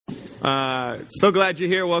So glad you're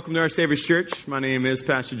here. Welcome to Our Savior's Church. My name is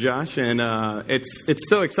Pastor Josh, and it's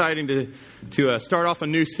so exciting to start off a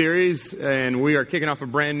new series, and we are kicking off a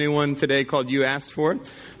brand new one today called You Asked For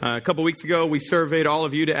It. A couple weeks ago, we surveyed all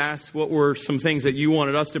of you to ask what were some things that you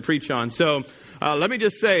wanted us to preach on. So let me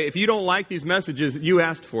just say, if you don't like these messages, you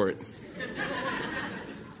asked for it.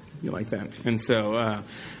 You like that. And so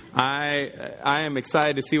I am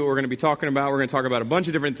excited to see what we're going to be talking about. We're going to talk about a bunch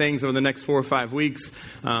of different things over the next 4 or 5 weeks.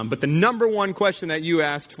 But the number one question that you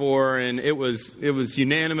asked for, and it was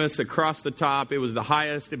unanimous across the top, it was the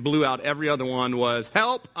highest, it blew out every other one, was,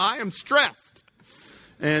 help, I am stressed.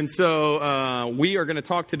 And so we are going to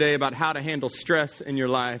talk today about how to handle stress in your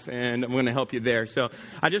life, and I'm going to help you there. So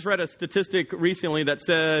I just read a statistic recently that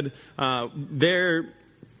said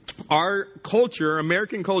our culture,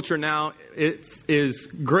 American culture now, it is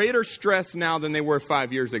greater stress now than they were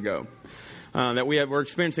 5 years ago. We're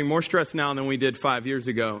experiencing more stress now than we did 5 years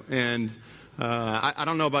ago. And I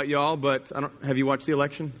don't know about y'all, but have you watched the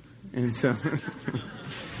election? And so,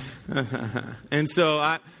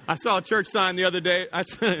 I saw a church sign the other day.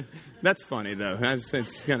 That's funny, though.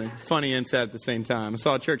 It's kind of funny and sad at the same time. I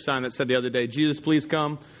saw a church sign that said the other day, Jesus, please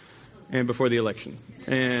come, and before the election.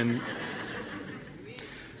 And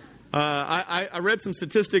I read some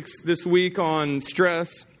statistics this week on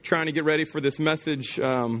stress, trying to get ready for this message,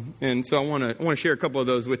 and so I want to share a couple of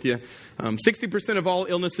those with you. 60% of all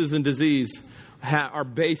illnesses and disease are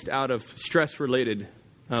based out of stress-related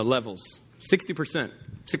levels. 60%,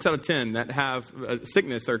 6 out of 10 that have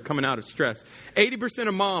sickness are coming out of stress. 80%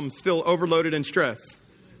 of moms feel overloaded and stressed.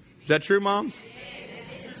 Is that true, moms?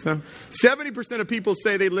 So 70% of people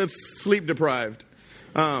say they live sleep-deprived.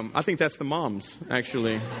 I think that's the moms,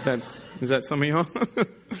 actually. Is that some of y'all?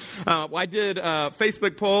 I did a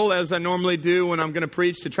Facebook poll, as I normally do when I'm going to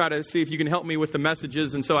preach, to try to see if you can help me with the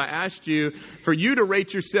messages. And so I asked you for you to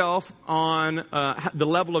rate yourself on the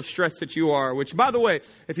level of stress that you are. Which, by the way,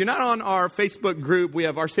 if you're not on our Facebook group, we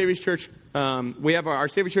have Our Savior's Church. We have our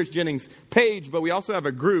Savior's Church Jennings page, but we also have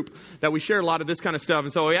a group that we share a lot of this kind of stuff.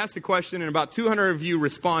 And so we asked the question, and about 200 of you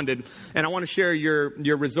responded. And I want to share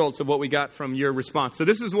your results of what we got from your response. So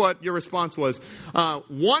this is what your response was.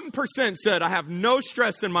 1% said, I have no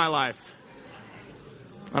stress in my life.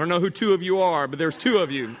 I don't know who 2 of you are, but there's 2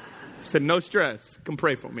 of you said no stress. Come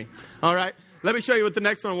pray for me. All right. Let me show you what the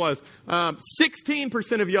next one was.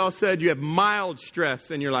 16% of y'all said you have mild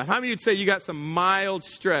stress in your life. How many of you'd say you got some mild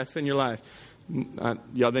stress in your life? Then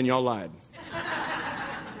y'all lied.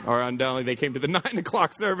 Or undoubtedly they came to the 9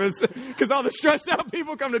 o'clock service because all the stressed out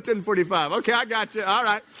people come to 10:45. Okay, I got you. All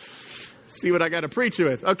right. See what I got to preach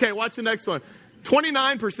with. Okay, watch the next one.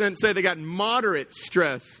 29% say they got moderate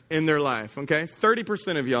stress in their life. Okay,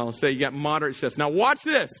 30% of y'all say you got moderate stress. Now watch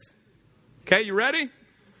this. Okay, you ready?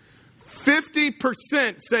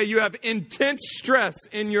 50% say you have intense stress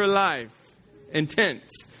in your life. Intense.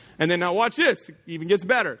 And then now watch this. It even gets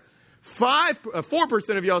better.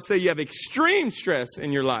 4% of y'all say you have extreme stress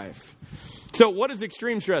in your life. So what is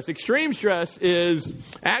extreme stress? Extreme stress is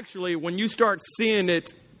actually when you start seeing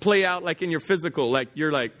it play out like in your physical. Like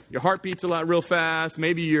your heart beats a lot real fast.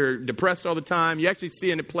 Maybe you're depressed all the time. You actually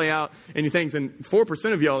seeing it play out in your things. And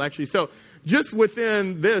 4% of y'all actually. So just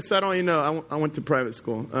within this, I don't even know. I went to private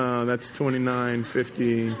school. That's 29,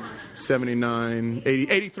 50, 79,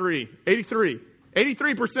 80, 83.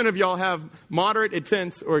 83% of y'all have moderate,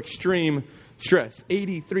 intense, or extreme stress.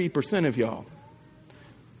 83% of y'all.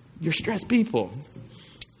 You're stressed people.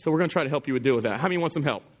 So we're going to try to help you deal with that. How many want some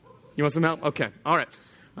help? You want some help? Okay. All right.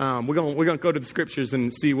 We're going to go to the scriptures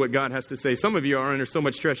and see what God has to say. Some of you are under so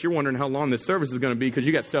much stress, you're wondering how long this service is going to be because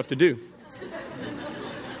you got stuff to do.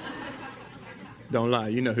 Don't lie.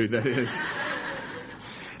 You know who that is.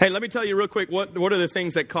 Hey, let me tell you real quick, what are the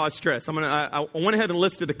things that cause stress? I went ahead and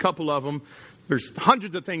listed a couple of them. There's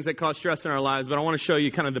hundreds of things that cause stress in our lives, but I want to show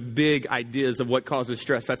you kind of the big ideas of what causes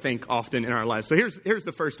stress, I think, often in our lives. So here's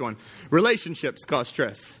the first one. Relationships cause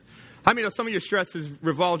stress. How many know some of your stress is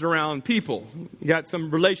revolved around people? You got some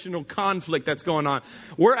relational conflict that's going on.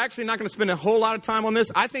 We're actually not going to spend a whole lot of time on this.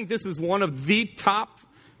 I think this is one of the top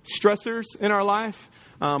stressors in our life.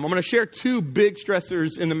 I'm going to share 2 big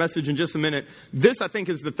stressors in the message in just a minute. This, I think,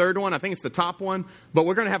 is the third one. I think it's the top one. But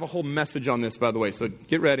we're going to have a whole message on this, by the way. So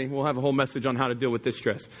get ready. We'll have a whole message on how to deal with this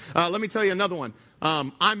stress. Let me tell you another one.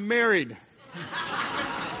 I'm married.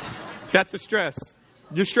 That's a stress.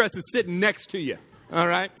 Your stress is sitting next to you. All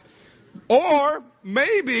right? Or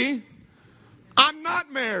maybe I'm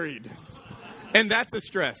not married. And that's a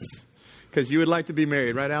stress. Because you would like to be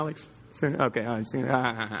married, right, Alex? Okay.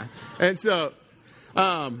 And so,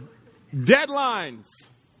 deadlines.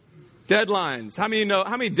 How many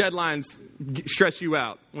deadlines stress you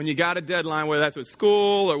out. When you got a deadline, whether that's with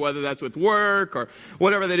school or whether that's with work or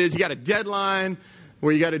whatever that is, you got a deadline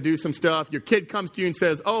where you got to do some stuff. Your kid comes to you and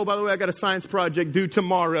says, oh, by the way, I got a science project due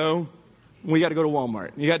tomorrow. We got to go to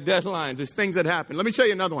Walmart. You got deadlines. There's things that happen. Let me show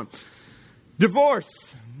you another one.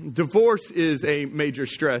 Divorce. Divorce is a major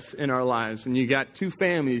stress in our lives. When you got two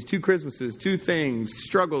families, two Christmases, two things,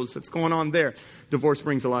 struggles that's going on there, divorce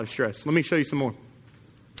brings a lot of stress. Let me show you some more.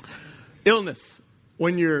 Illness.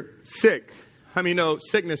 When you're sick, how many know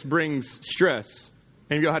sickness brings stress?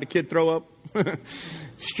 Any of y'all had a kid throw up?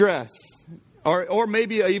 Stress. Or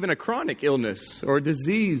maybe even a chronic illness or a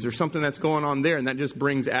disease or something that's going on there, and that just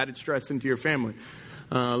brings added stress into your family.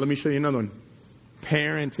 Let me show you another one.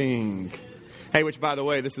 Parenting. Hey, which, by the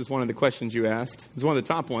way, this is one of the questions you asked. It's one of the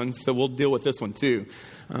top ones, so we'll deal with this one too.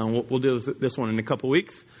 We'll deal with this one in a couple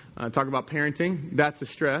weeks. Talk about parenting. That's a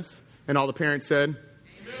stress. And all the parents said,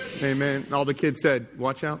 Amen. Amen. And all the kids said,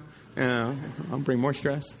 watch out. I'll bring more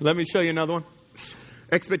stress. Let me show you another one.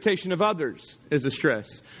 Expectation of others is a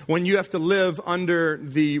stress. When you have to live under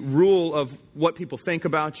the rule of what people think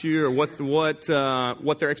about you or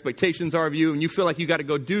what their expectations are of you, and you feel like you got to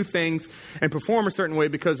go do things and perform a certain way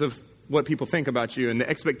because of what people think about you and the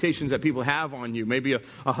expectations that people have on you. Maybe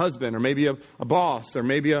a husband or maybe a boss or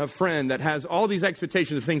maybe a friend that has all these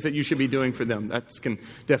expectations of things that you should be doing for them. That can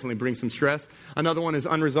definitely bring some stress. Another one is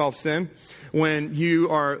unresolved sin. When you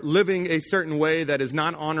are living a certain way that is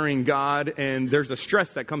not honoring God, and there's a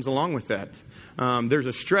stress that comes along with that. There's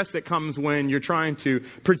a stress that comes when you're trying to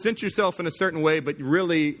present yourself in a certain way, but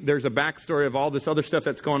really there's a backstory of all this other stuff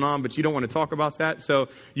that's going on, but you don't want to talk about that. So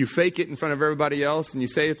you fake it in front of everybody else and you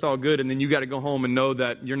say it's all good, and then you got to go home and know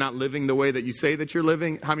that you're not living the way that you say that you're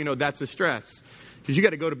living. How many know that's a stress? Because you got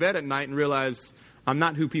to go to bed at night and realize I'm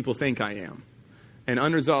not who people think I am. And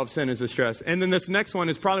unresolved sin is a stress. And then this next one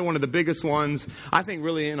is probably one of the biggest ones, I think,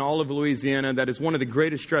 really in all of Louisiana. That is one of the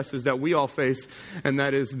greatest stresses that we all face, and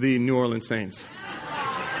that is the New Orleans Saints.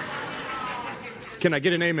 Can I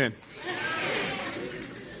get an amen?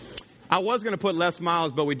 I was going to put Les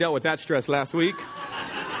Miles, but we dealt with that stress last week.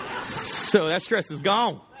 So that stress is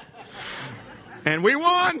gone. And we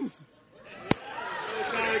won.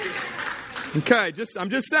 Okay, I'm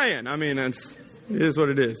just saying. I mean, it is what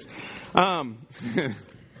it is.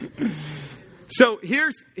 So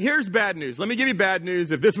here's bad news. Let me give you bad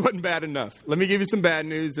news if this wasn't bad enough. Let me give you some bad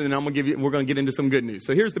news, and then we're going to get into some good news.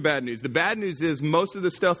 So here's the bad news. The bad news is most of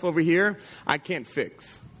the stuff over here I can't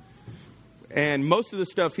fix. And most of the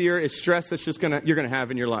stuff here is stress that's just you're going to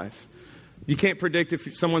have in your life. You can't predict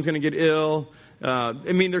if someone's going to get ill.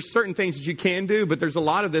 There's certain things that you can do, but there's a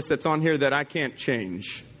lot of this that's on here that I can't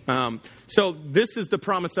change. So this is the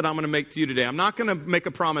promise that I'm going to make to you today. I'm not going to make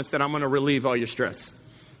a promise that I'm going to relieve all your stress.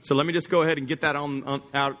 So let me just go ahead and get that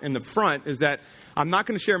out in the front, is that I'm not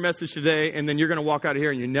going to share a message today and then you're going to walk out of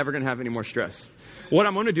here and you're never going to have any more stress. What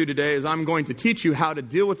I'm going to do today is I'm going to teach you how to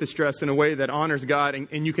deal with the stress in a way that honors God,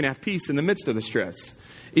 and you can have peace in the midst of the stress.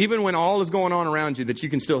 Even when all is going on around you, that you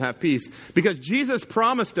can still have peace. Because Jesus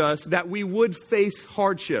promised us that we would face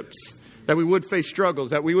hardships, that we would face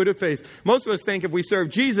struggles, that we would face. Most of us think if we serve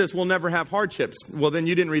Jesus, we'll never have hardships. Well, then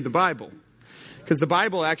you didn't read the Bible. Because the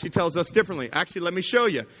Bible actually tells us differently. Actually, let me show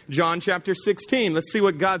you. John chapter 16. Let's see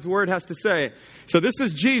what God's word has to say. So this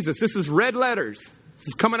is Jesus. This is red letters. This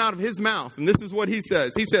is coming out of his mouth. And this is what he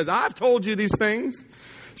says. He says, I've told you these things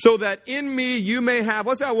so that in me you may have,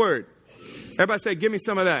 what's that word? Everybody say, give me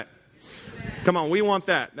some of that. Come on, we want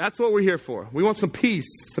that. That's what we're here for. We want some peace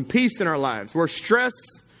in our lives. We're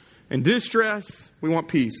stressed and distress. We want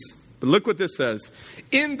peace. But look what this says.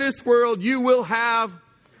 In this world you will have,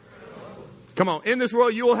 come on, in this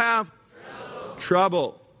world you will have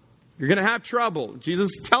trouble. You're going to have trouble.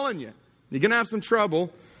 Jesus is telling you. You're going to have some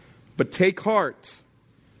trouble, but take heart,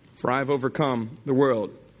 for I've overcome the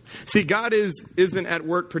world. See, God isn't at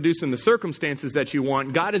work producing the circumstances that you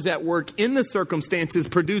want. God is at work in the circumstances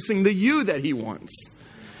producing the you that he wants.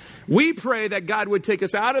 We pray that God would take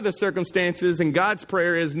us out of the circumstances, and God's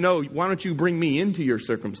prayer is, no, why don't you bring me into your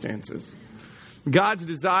circumstances? God's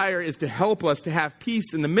desire is to help us to have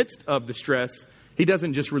peace in the midst of the stress. He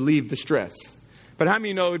doesn't just relieve the stress. But how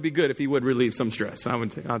many know it would be good if he would relieve some stress?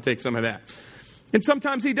 I'll take some of that. And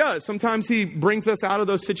sometimes he does. Sometimes he brings us out of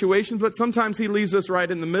those situations, but sometimes he leaves us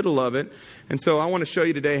right in the middle of it. And so I want to show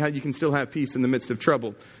you today how you can still have peace in the midst of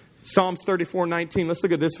trouble. Psalms 34:19. Let's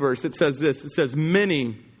look at this verse. It says this. It says,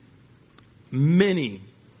 many.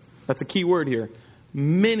 That's a key word here.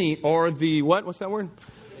 Many are the, what? What's that word?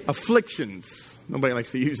 Afflictions. Nobody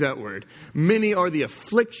likes to use that word. Many are the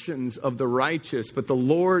afflictions of the righteous, but the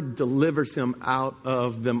Lord delivers him out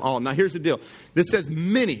of them all. Now here's the deal. This says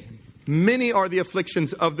many. Many are the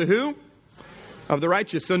afflictions of the who? of the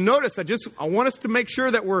righteous. So notice, I want us to make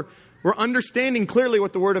sure that we're understanding clearly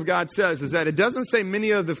what the Word of God says, is that it doesn't say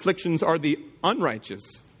many of the afflictions are the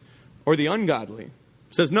unrighteous or the ungodly.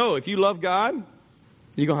 It says, no, if you love God,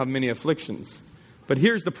 you're going to have many afflictions. But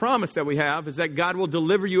here's the promise that we have, is that God will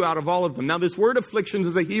deliver you out of all of them. Now, this word afflictions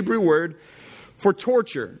is a Hebrew word for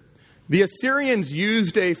torture. The Assyrians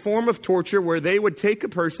used a form of torture where they would take a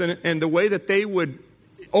person, and the way that they would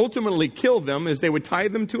ultimately kill them is they would tie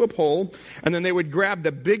them to a pole, and then they would grab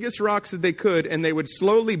the biggest rocks that they could, and they would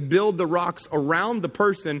slowly build the rocks around the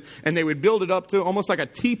person, and they would build it up to almost like a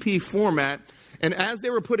teepee format. And as they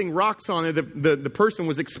were putting rocks on it, the person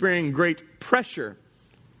was experiencing great pressure,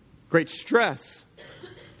 great stress,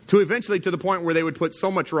 to eventually to the point where they would put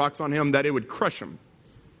so much rocks on him that it would crush him.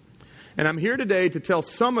 And I'm here today to tell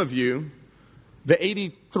some of you, the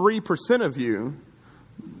 83% of you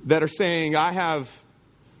that are saying, I have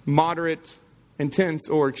moderate, intense,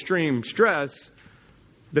 or extreme stress,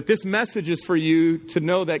 that this message is for you to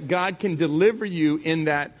know that God can deliver you in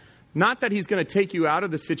that. Not that He's going to take you out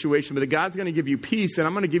of the situation, but that God's going to give you peace, and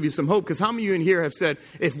I'm going to give you some hope. Because how many of you in here have said,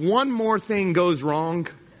 if one more thing goes wrong,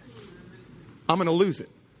 I'm going to lose it?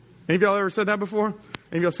 Any of y'all ever said that before?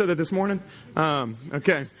 Any of y'all said that this morning?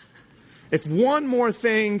 Okay. If one more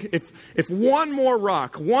thing, if one more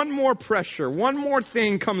rock, one more pressure, one more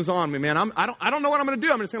thing comes on me, man, I don't know what I'm going to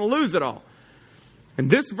do. I'm just going to lose it all. And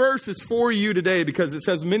this verse is for you today because it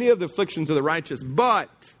says many of the afflictions of the righteous,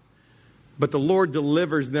 but the Lord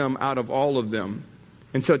delivers them out of all of them.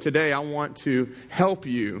 And so today I want to help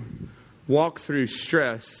you walk through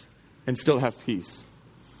stress and still have peace.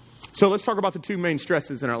 So let's talk about the two main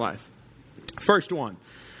stresses in our life. First one.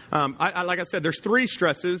 Like I said, there's three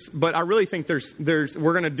stresses, but I really think we're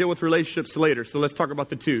going to deal with relationships later. So let's talk about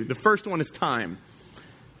the two. The first one is time.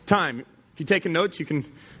 Time. If you're taking notes, you can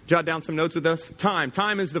jot down some notes with us. Time.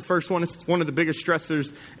 Time is the first one. It's one of the biggest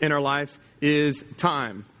stressors in our life is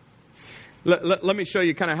time. Let me show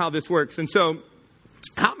you kind of how this works. And so,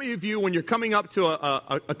 how many of you, when you're coming up to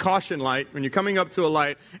a caution light, when you're coming up to a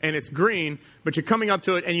light and it's green, but you're coming up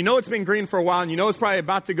to it and you know it's been green for a while and you know it's probably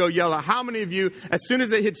about to go yellow, how many of you, as soon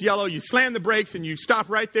as it hits yellow, you slam the brakes and you stop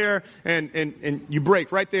right there and you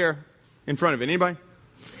brake right there in front of it? Anybody?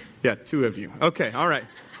 Yeah, two of you. Okay, all right.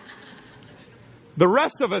 The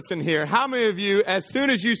rest of us in here, how many of you, as soon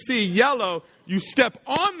as you see yellow, you step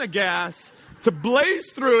on the gas to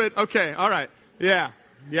blaze through it? Okay, all right. Yeah,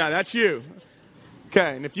 that's you.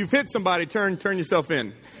 Okay, and if you've hit somebody, turn yourself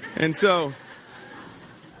in. And so,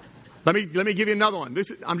 let me give you another one.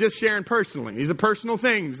 I'm just sharing personally. These are personal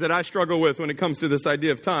things that I struggle with when it comes to this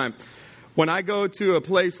idea of time. When I go to a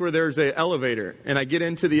place where there's an elevator, and I get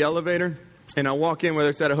into the elevator, and I walk in, whether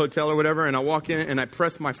it's at a hotel or whatever, and I walk in and I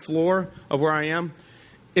press my floor of where I am,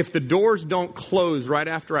 if the doors don't close right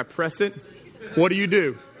after I press it, what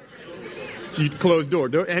do? You close door.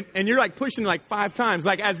 And you're like pushing like 5 times,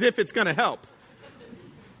 like as if it's going to help.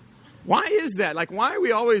 Why is that? Like, why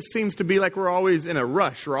we always seems to be like we're always in a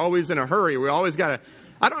rush. We're always in a hurry. We always got to,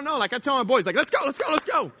 I don't know. Like I tell my boys, like, let's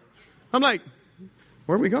go. I'm like,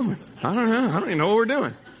 where are we going? I don't know. I don't even know what we're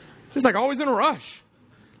doing. Just like always in a rush.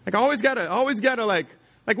 Like always got to like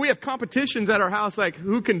we have competitions at our house, like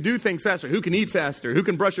who can do things faster, who can eat faster, who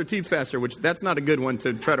can brush their teeth faster, which that's not a good one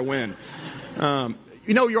to try to win.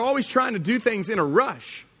 You're always trying to do things in a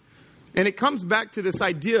rush. And it comes back to this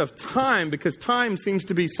idea of time, because time seems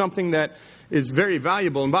to be something that is very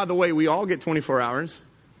valuable. And by the way, we all get 24 hours.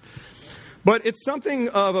 But it's something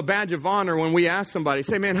of a badge of honor when we ask somebody,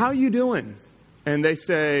 say, man, how are you doing? And they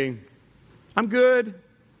say, I'm good.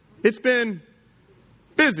 It's been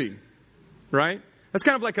busy, right? That's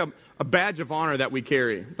kind of like a badge of honor that we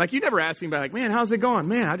carry. Like you never ask anybody, like, man, how's it going?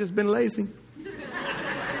 Man, I've just been lazy.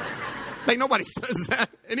 Like nobody says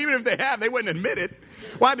that. And even if they have, they wouldn't admit it.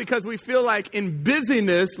 Why? Because we feel like in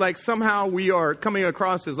busyness, like somehow we are coming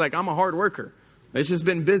across as like, I'm a hard worker. It's just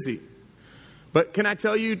been busy. But can I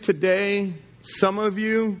tell you today, some of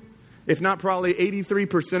you, if not probably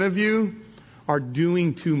 83% of you, are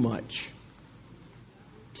doing too much.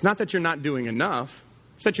 It's not that you're not doing enough.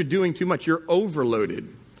 It's that you're doing too much. You're overloaded.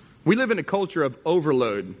 We live in a culture of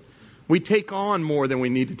overload. We take on more than we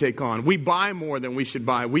need to take on. We buy more than we should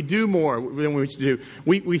buy. We do more than we should do.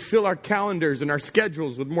 We fill our calendars and our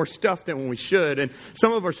schedules with more stuff than we should. And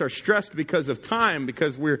some of us are stressed because of time,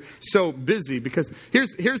 because we're so busy. Because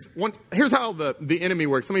here's how the enemy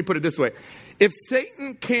works. Let me put it this way. If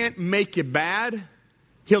Satan can't make you bad,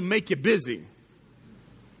 he'll make you busy.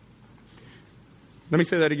 Let me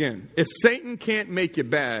say that again. If Satan can't make you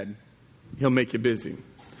bad, he'll make you busy.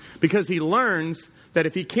 Because he learns that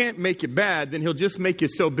if he can't make you bad, then he'll just make you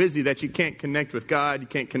so busy that you can't connect with God, you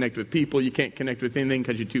can't connect with people, you can't connect with anything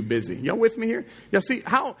because you're too busy. Y'all with me here? Y'all see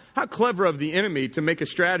how clever of the enemy to make a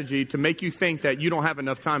strategy to make you think that you don't have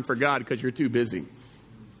enough time for God because you're too busy.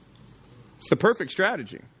 It's the perfect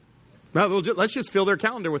strategy. Well, let's just fill their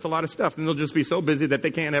calendar with a lot of stuff, and they'll just be so busy that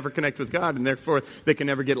they can't ever connect with God, and therefore they can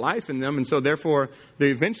never get life in them, and so therefore they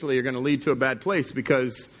eventually are going to lead to a bad place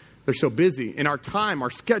because they're so busy. And our time, our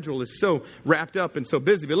schedule is so wrapped up and so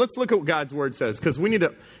busy. But let's look at what God's Word says, because we need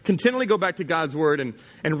to continually go back to God's Word and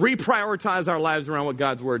reprioritize our lives around what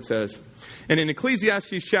God's Word says. And in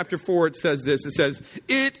Ecclesiastes chapter 4, it says this. It says,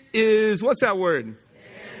 it is, what's that word?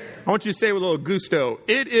 Better. I want you to say it with a little gusto.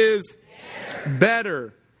 It is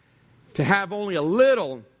better to have only a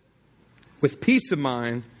little with peace of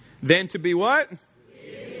mind than to be what?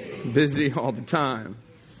 Busy all the time.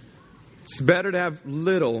 It's better to have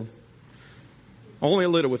little, only a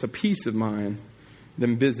little with a peace of mind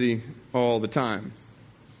than busy all the time.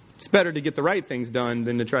 It's better to get the right things done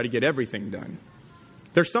than to try to get everything done.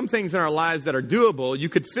 There's some things in our lives that are doable. You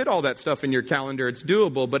could fit all that stuff in your calendar. It's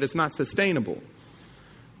doable, but it's not sustainable.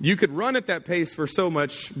 You could run at that pace for so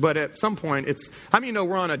much, but at some point, how many know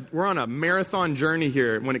we're on a marathon journey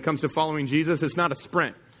here when it comes to following Jesus? It's not a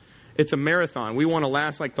sprint. It's a marathon. We want to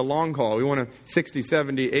last like the long haul. We want to 60,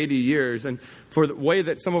 70, 80 years. And for the way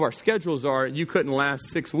that some of our schedules are, you couldn't last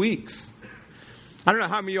 6 weeks. I don't know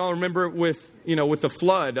how many of y'all remember with the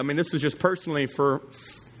flood. I mean, this was just personally for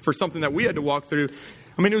something that we had to walk through.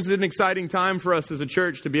 I mean, it was an exciting time for us as a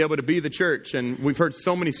church to be able to be the church. And we've heard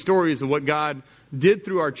so many stories of what God did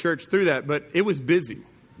through our church through that. But it was busy.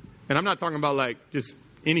 And I'm not talking about like just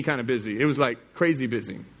any kind of busy. It was like crazy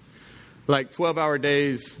busy. Like 12-hour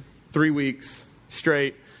days, 3 weeks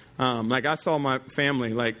straight. Like I saw my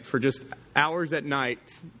family like for just hours at night,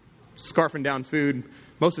 scarfing down food.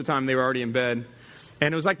 Most of the time they were already in bed.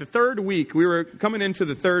 And it was like the third week. We were coming into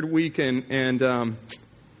the third week and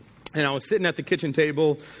I was sitting at the kitchen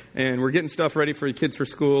table, and we're getting stuff ready for the kids for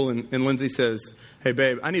school, and Lindsay says, hey,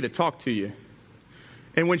 babe, I need to talk to you.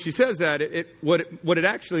 And when she says that, what it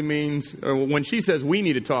actually means, or when she says we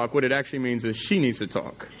need to talk, what it actually means is she needs to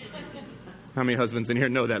talk. How many husbands in here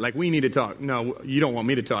know that? Like, we need to talk. No, you don't want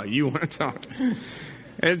me to talk. You want to talk.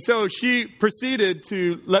 And so she proceeded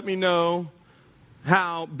to let me know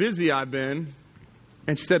how busy I've been.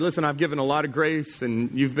 And she said, listen, I've given a lot of grace,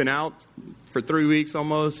 and you've been out for 3 weeks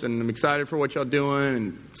almost, and I'm excited for what y'all doing,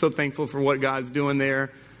 and so thankful for what God's doing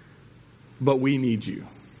there. But we need you.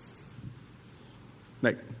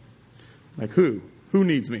 Like who? Who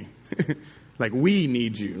needs me? Like, we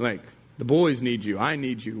need you. Like, the boys need you. I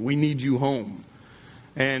need you. We need you home.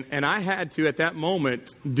 And I had to, at that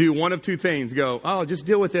moment, do one of two things. Go, oh, just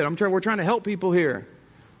deal with it. We're trying to help people here.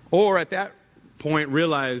 Or at that point,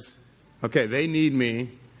 realize, okay, they need me.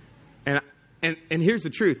 And here's the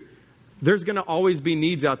truth. There's going to always be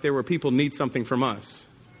needs out there where people need something from us.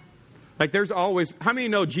 Like there's always, how many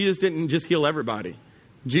know Jesus didn't just heal everybody?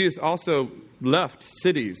 Jesus also left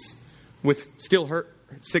cities with still hurt,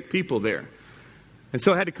 sick people there. And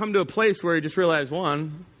so I had to come to a place where he just realized,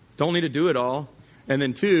 one, don't need to do it all. And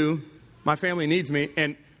then two, my family needs me.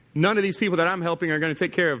 And none of these people that I'm helping are going to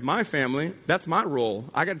take care of my family. That's my role.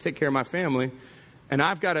 I got to take care of my family. And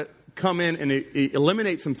I've got to come in and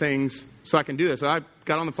eliminate some things so I can do this. So I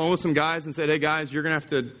got on the phone with some guys and said, hey guys, you're going to have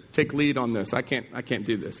to take lead on this. I can't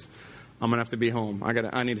do this. I'm going to have to be home.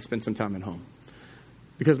 I need to spend some time at home.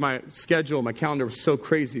 Because my schedule, my calendar was so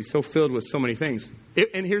crazy, so filled with so many things.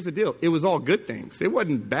 And here's the deal. It was all good things. It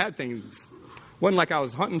wasn't bad things. It wasn't like I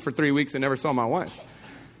was hunting for 3 weeks and never saw my wife.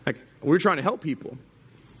 Like, we were trying to help people.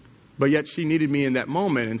 But yet she needed me in that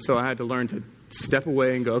moment. And so I had to learn to step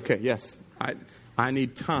away and go, okay, yes, I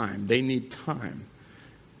need time. They need time.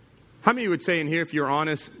 How many of you would say in here, if you're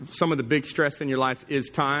honest, some of the big stress in your life is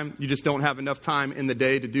time? You just don't have enough time in the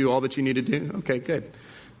day to do all that you need to do? Okay, good.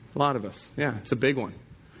 A lot of us. Yeah, it's a big one.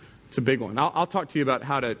 It's a big one. I'll talk to you about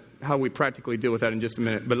how we practically deal with that in just a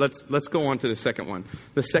minute. But let's go on to the second one.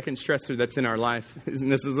 The second stressor that's in our life,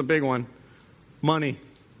 and this is a big one, money.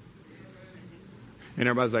 And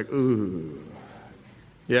everybody's like, ooh.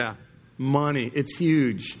 Yeah, money. It's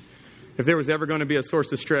huge. If there was ever going to be a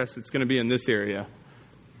source of stress, it's going to be in this area.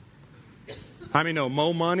 How many know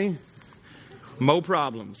mo money, mo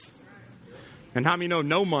problems? And how many know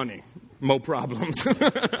no money, mo problems?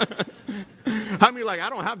 How many like, I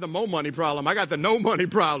don't have the mo money problem. I got the no money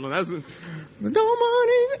problem. That's no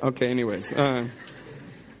money. Okay, anyways.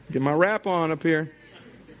 Get my rap on up here.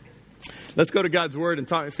 Let's go to God's word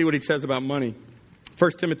and see what he says about money.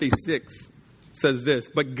 1 Timothy 6 says this,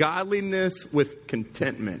 but godliness with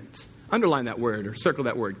contentment. Underline that word or circle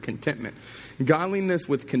that word, contentment. Godliness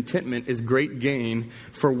with contentment is great gain,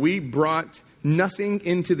 for we brought nothing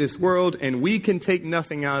into this world and we can take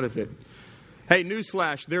nothing out of it. Hey,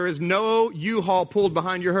 newsflash, there is no U-Haul pulled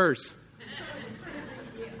behind your hearse.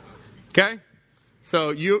 Okay?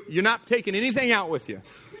 So you're not taking anything out with you.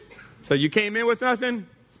 So you came in with nothing,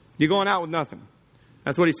 you're going out with nothing.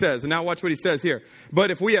 That's what he says. And now watch what he says here. But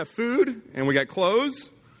if we have food and we got clothes,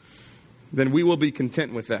 then we will be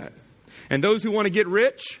content with that. And those who want to get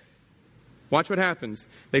rich, watch what happens.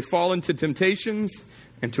 They fall into temptations,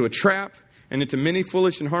 into a trap, and into many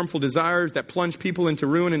foolish and harmful desires that plunge people into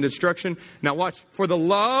ruin and destruction. Now watch. For the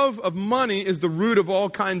love of money is the root of all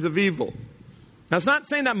kinds of evil. Now it's not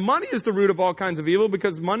saying that money is the root of all kinds of evil,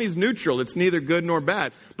 because money is neutral. It's neither good nor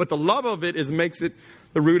bad. But the love of it makes it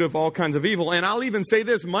the root of all kinds of evil. And I'll even say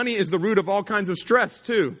this, money is the root of all kinds of stress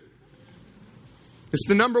too. It's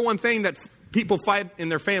the number one thing that people fight in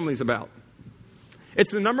their families about.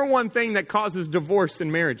 It's the number one thing that causes divorce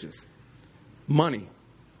in marriages. Money.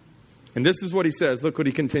 And this is what he says. Look what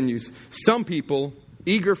he continues. Some people,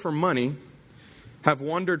 eager for money, have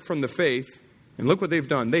wandered from the faith. And look what they've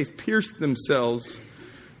done. They've pierced themselves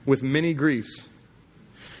with many griefs.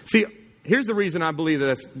 See, here's the reason I believe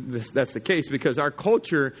that's the case. Because our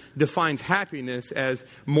culture defines happiness as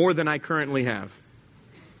more than I currently have.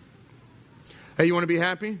 Hey, you want to be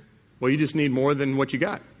happy? Well, you just need more than what you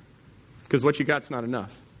got. Because what you got's not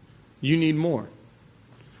enough. You need more.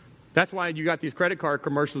 That's why you got these credit card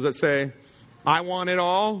commercials that say, I want it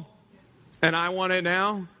all, and I want it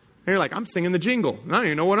now. And you're like, I'm singing the jingle. I don't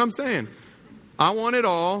even know what I'm saying. I want it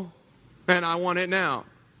all, and I want it now.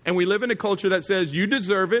 And we live in a culture that says you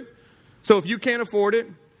deserve it. So if you can't afford it,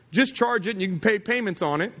 just charge it and you can pay payments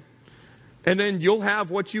on it. And then you'll have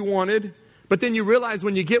what you wanted. But then you realize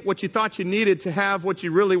when you get what you thought you needed to have what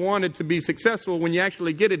you really wanted to be successful, when you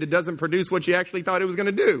actually get it, it doesn't produce what you actually thought it was going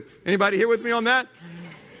to do. Anybody here with me on that?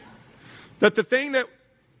 That the thing that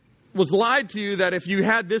was lied to you, that if you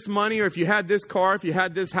had this money or if you had this car, if you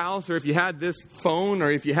had this house or if you had this phone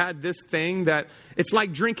or if you had this thing, that it's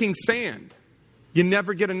like drinking sand. You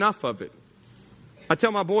never get enough of it. I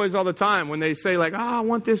tell my boys all the time when they say like, I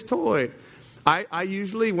want this toy. I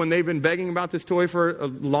usually, when they've been begging about this toy for a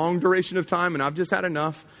long duration of time and I've just had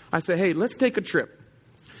enough, I say, hey, let's take a trip.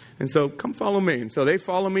 And so come follow me. And so they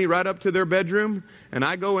follow me right up to their bedroom and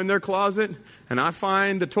I go in their closet and I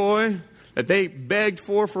find the toy that they begged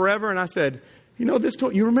for forever. And I said, you know this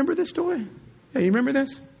toy? You remember this toy? Yeah, you remember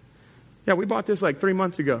this? Yeah, we bought this like 3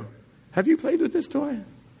 months ago. Have you played with this toy?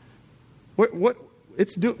 What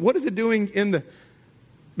is it doing in the...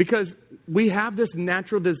 Because we have this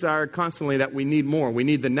natural desire constantly that we need more. We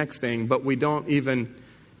need the next thing, but we don't even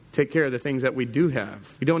take care of the things that we do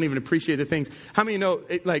have. We don't even appreciate the things. How many know,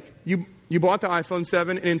 you bought the iPhone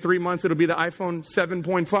 7 and in 3 months it'll be the iPhone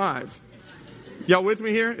 7.5. Y'all with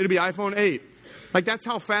me here? It'll be iPhone 8. Like that's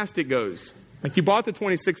how fast it goes. Like you bought the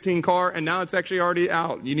 2016 car and now it's actually already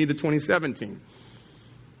out. You need the 2017.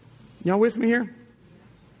 Y'all with me here?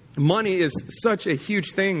 Money is such a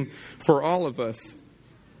huge thing for all of us.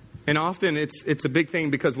 And often it's a big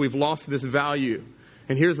thing because we've lost this value.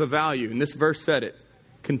 And here's the value. And this verse said it.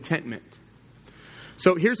 Contentment.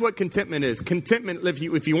 So here's what contentment is. Contentment,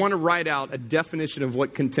 if you want to write out a definition of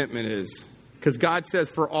what contentment is. Because God says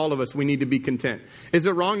for all of us, we need to be content. Is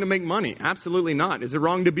it wrong to make money? Absolutely not. Is it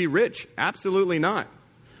wrong to be rich? Absolutely not.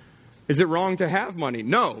 Is it wrong to have money?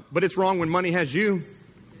 No. But it's wrong when money has you.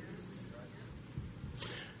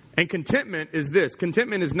 And contentment is this.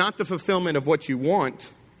 Contentment is not the fulfillment of what you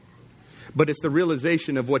want, but it's the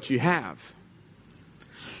realization of what you have.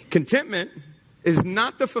 Contentment is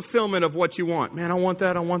not the fulfillment of what you want. Man, I want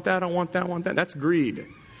that, I want that, I want that, I want that. That's greed.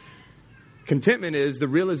 Contentment is the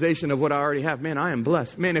realization of what I already have. Man, I am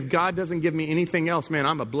blessed. Man, if God doesn't give me anything else, man,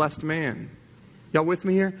 I'm a blessed man. Y'all with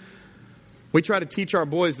me here? We try to teach our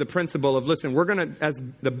boys the principle of, listen, we're going to, as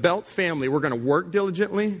the Belt family, we're going to work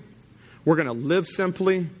diligently, we're going to live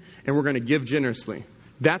simply, and we're going to give generously.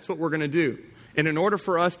 That's what we're going to do. And in order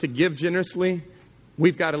for us to give generously,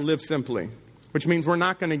 we've got to live simply, which means we're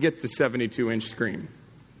not going to get the 72-inch screen.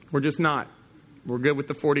 We're just not. We're good with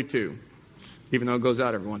the 42, even though it goes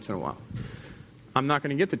out every once in a while. I'm not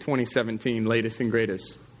going to get the 2017 latest and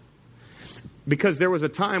greatest. Because there was a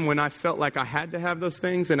time when I felt like I had to have those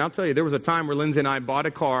things. And I'll tell you, there was a time where Lindsay and I bought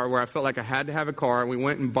a car where I felt like I had to have a car. And we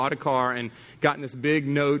went and bought a car and gotten this big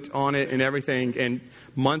note on it and everything. And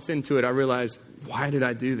months into it, I realized, why did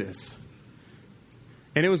I do this?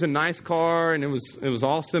 And it was a nice car and it was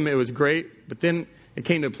awesome. It was great. But then it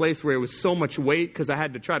came to a place where it was so much weight because I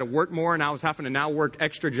had to try to work more. And I was having to now work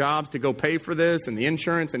extra jobs to go pay for this and the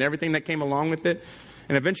insurance and everything that came along with it.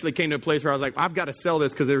 and eventually came to a place where I was like, I've got to sell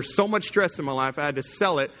this because there's so much stress in my life. I had to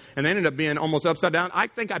sell it, and they ended up being almost upside down. I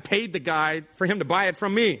think I paid the guy for him to buy it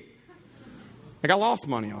from me. Like I lost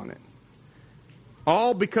money on it.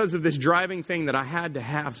 All because of this driving thing that I had to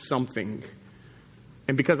have something.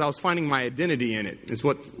 And because I was finding my identity in it is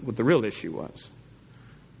what the real issue was.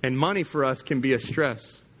 And money for us can be a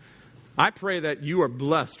stress. I pray that you are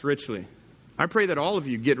blessed richly. I pray that all of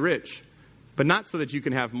you get rich, but not so that you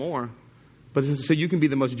can have more, but so you can be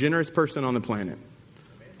the most generous person on the planet.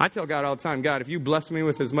 I tell God all the time, God, if you bless me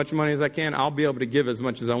with as much money as I can, I'll be able to give as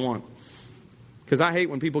much as I want. Because I hate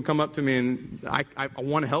when people come up to me and I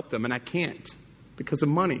want to help them and I can't because of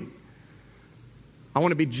money. I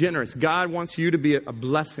want to be generous. God wants you to be a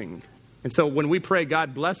blessing. And so when we pray,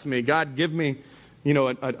 God bless me, God give me,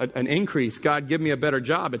 an increase, God give me a better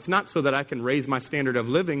job. It's not so that I can raise my standard of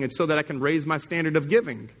living. It's so that I can raise my standard of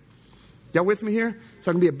giving. Y'all with me here?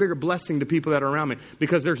 So I can be a bigger blessing to people that are around me.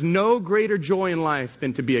 Because there's no greater joy in life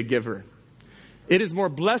than to be a giver. It is more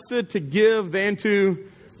blessed to give than to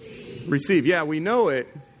receive. Yeah, we know it.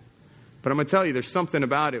 But I'm going to tell you, there's something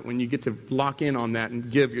about it when you get to lock in on that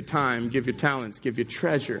and give your time, give your talents, give your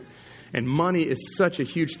treasure. And money is such a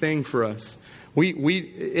huge thing for us.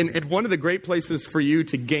 And one of the great places for you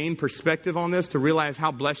to gain perspective on this, to realize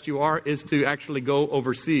how blessed you are, is to actually go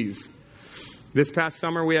overseas. This past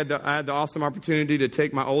summer, I had the awesome opportunity to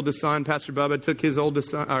take my oldest son. Pastor Bubba took his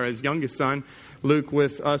youngest son, Luke,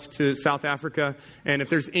 with us to South Africa. And if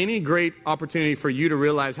there's any great opportunity for you to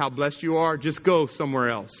realize how blessed you are, just go somewhere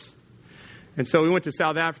else. And so we went to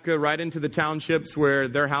South Africa, right into the townships where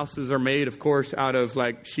their houses are made, of course, out of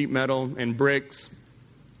like sheet metal and bricks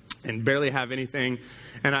and barely have anything.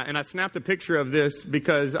 And I snapped a picture of this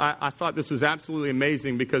because I thought this was absolutely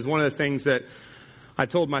amazing, because one of the things that I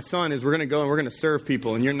told my son is we're going to go and we're going to serve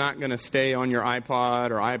people, and you're not going to stay on your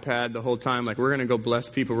iPod or iPad the whole time. Like, we're going to go bless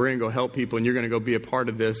people. We're going to go help people, and you're going to go be a part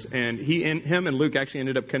of this. And him and Luke actually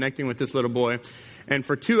ended up connecting with this little boy. And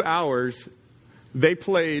for 2 hours, they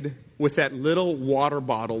played with that little water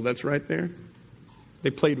bottle that's right there. They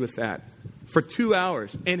played with that for 2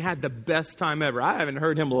 hours and had the best time ever. I haven't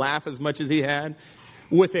heard him laugh as much as he had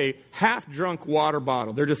with a half-drunk water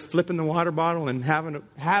bottle. They're just flipping the water bottle and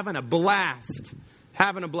having a blast.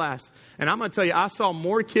 Having a blast. And I'm going to tell you, I saw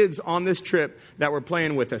more kids on this trip that were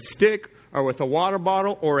playing with a stick or with a water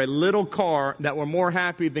bottle or a little car that were more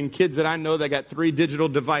happy than kids that I know that got 3 digital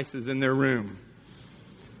devices in their room.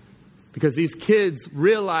 Because these kids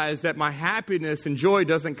realize that my happiness and joy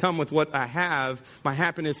doesn't come with what I have. My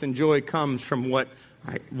happiness and joy comes from what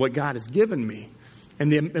God has given me.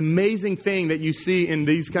 And the amazing thing that you see in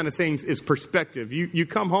these kind of things is perspective. You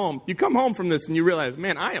come home from this and you realize,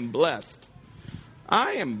 man, I am blessed.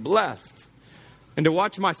 I am blessed. And to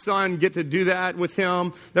watch my son get to do that with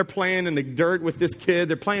him, they're playing in the dirt with this kid.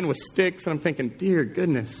 They're playing with sticks. And I'm thinking, dear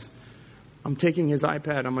goodness, I'm taking his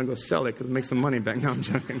iPad. I'm going to go sell it because make some money back. No, I'm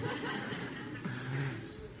joking.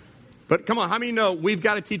 But come on, how many know we've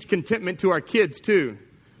got to teach contentment to our kids too?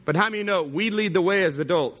 But how many know we lead the way as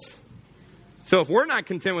adults? So if we're not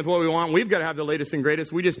content with what we want, we've got to have the latest and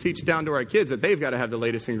greatest. We just teach down to our kids that they've got to have the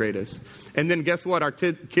latest and greatest. And then guess what? Our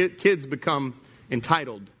kids become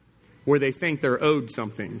entitled, where they think they're owed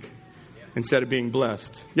something instead of being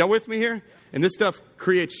blessed. Y'all with me here? And this stuff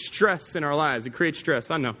creates stress in our lives. It creates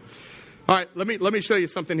stress. I know. All right, let me show you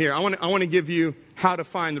something here. I want to give you how to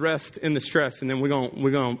find rest in the stress, and then we're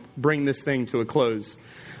going to bring this thing to a close.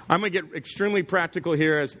 I'm going to get extremely practical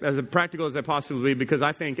here, as practical as I possibly be, because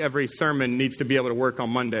I think every sermon needs to be able to work on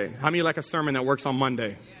Monday. How many like a sermon that works on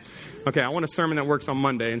Monday? Okay, I want a sermon that works on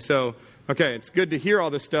Monday. And so, okay, it's good to hear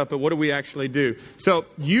all this stuff, but what do we actually do? So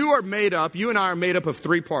you and I are made up of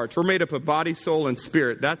 3 parts. We're made up of body, soul, and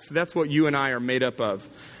spirit. That's what you and I are made up of.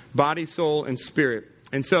 Body, soul, and spirit.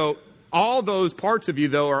 And so all those parts of you,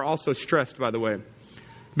 though, are also stressed, by the way.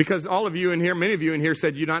 Because all of you in here, many of you in here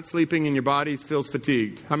said you're not sleeping and your body feels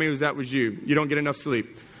fatigued. How many of that was you? You don't get enough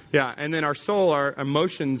sleep. Yeah, and then our soul, our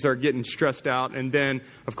emotions are getting stressed out. And then,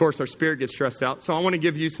 of course, our spirit gets stressed out. So I want to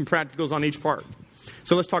give you some practicals on each part.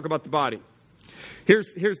 So let's talk about the body.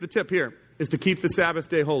 Here's the tip here, is to keep the Sabbath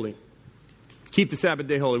day holy. Keep the Sabbath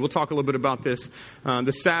day holy. We'll talk a little bit about this.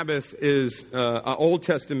 The Sabbath is an Old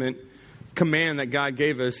Testament command that God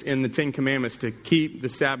gave us in the 10 Commandments to keep the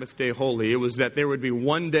Sabbath day holy. It was that there would be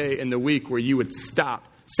one day in the week where you would stop.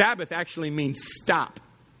 Sabbath actually means stop.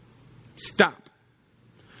 Stop.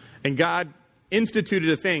 And God instituted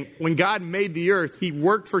a thing. When God made the earth, He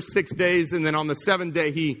worked for 6 days, and then on the 7th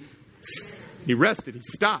day, He rested. He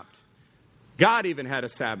stopped. God even had a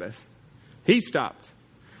Sabbath. He stopped.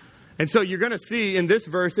 And so you're going to see in this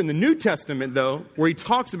verse in the New Testament, though, where he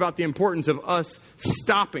talks about the importance of us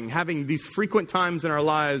stopping, having these frequent times in our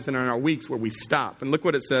lives and in our weeks where we stop. And look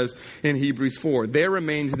what it says in Hebrews 4. There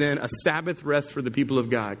remains then a Sabbath rest for the people of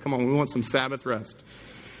God. Come on, we want some Sabbath rest.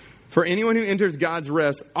 For anyone who enters God's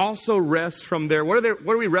rest also rests from their, what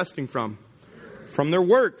are we resting from? From their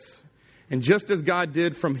works. And just as God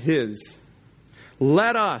did from his.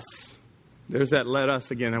 Let us. There's that let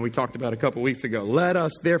us again that we talked about a couple weeks ago. Let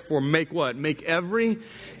us therefore make what? Make every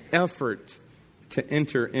effort to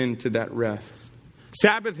enter into that rest.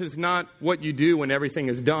 Sabbath is not what you do when everything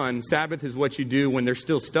is done. Sabbath is what you do when there's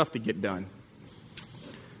still stuff to get done.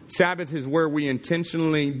 Sabbath is where we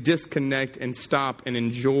intentionally disconnect and stop and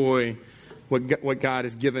enjoy what God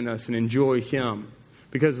has given us and enjoy Him.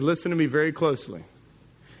 Because listen to me very closely.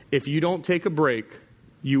 If you don't take a break,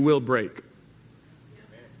 you will break.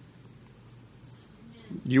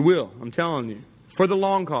 You will, I'm telling you. For the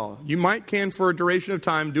long haul. You can for a duration of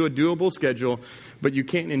time do a doable schedule, but you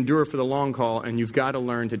can't endure for the long haul, and you've got to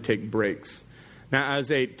learn to take breaks. Now,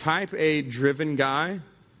 as a type A driven guy,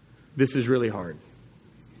 this is really hard.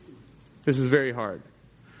 This is very hard.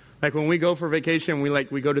 Like when we go for vacation,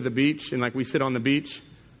 we go to the beach and we sit on the beach,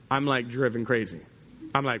 I'm driven crazy.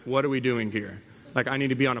 I'm like, what are we doing here? I need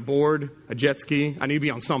to be on a board, a jet ski. I need to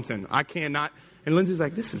be on something. I cannot. And Lindsay's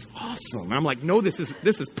like, this is awesome. And I'm like, no, this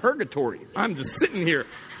is purgatory. I'm just sitting here.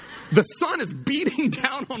 The sun is beating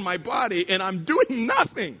down on my body and I'm doing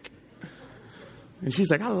nothing. And she's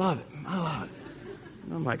like, I love it. I love it.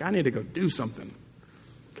 And I'm like, I need to go do something.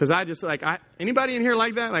 Because I just anybody in here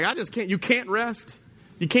like that? I just can't, you can't rest.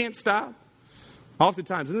 You can't stop.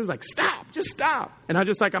 Oftentimes, and it's stop, just stop. And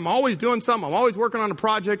I'm always doing something. I'm always working on a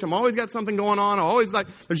project. I'm always got something going on.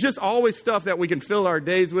 There's just always stuff that we can fill our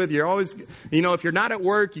days with. You're always, if you're not at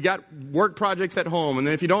work, you got work projects at home. And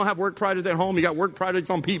then if you don't have work projects at home, you got work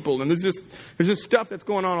projects on people. And there's just stuff that's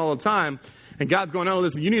going on all the time. And God's going, oh,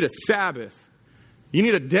 listen, you need a Sabbath. You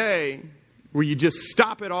need a day where you just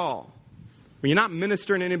stop it all. Where you're not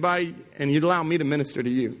ministering to anybody and you'd allow me to minister to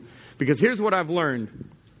you. Because here's what I've learned.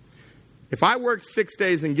 If I work 6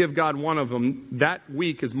 days and give God one of them, that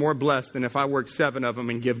week is more blessed than if I work 7 of them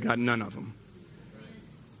and give God none of them.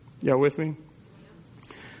 Y'all with me?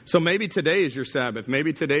 So maybe today is your Sabbath.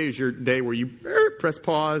 Maybe today is your day where you press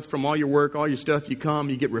pause from all your work, all your stuff. You come,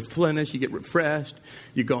 you get replenished, you get refreshed.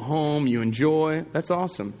 You go home, you enjoy. That's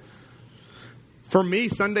awesome. For me,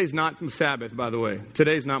 Sunday's not Sabbath, by the way.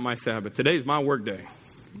 Today's not my Sabbath. Today's my work day.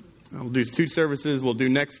 We'll do 2 services. We'll do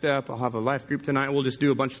Next Step. I'll have a life group tonight. We'll just do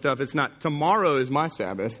a bunch of stuff. It's not. Tomorrow is my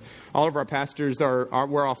Sabbath. All of our pastors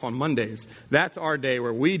we're off on Mondays. That's our day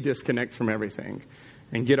where we disconnect from everything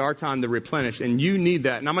and get our time to replenish. And you need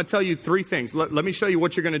that. And I'm going to tell you 3 things. Let me show you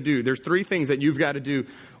what you're going to do. There's 3 things that you've got to do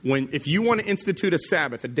if you want to institute a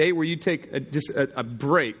Sabbath, a day where you take just a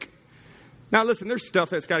break. Now, listen, there's stuff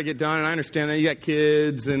that's got to get done, and I understand that. You got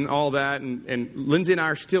kids and all that, and Lindsay and I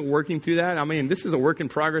are still working through that. I mean, this is a work in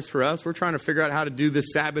progress for us. We're trying to figure out how to do this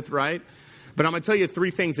Sabbath right. But I'm going to tell you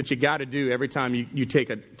 3 things that you got to do every time you take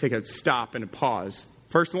a stop and a pause.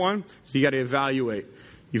 First one is you got to evaluate.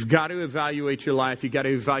 You've got to evaluate your life. You've got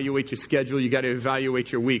to evaluate your schedule. You've got to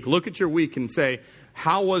evaluate your week. Look at your week and say,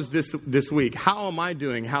 how was this week? How am I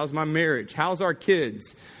doing? How's my marriage? How's our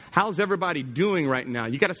kids? How's everybody doing right now?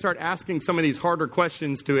 You got to start asking some of these harder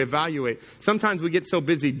questions to evaluate. Sometimes we get so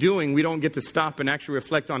busy doing, we don't get to stop and actually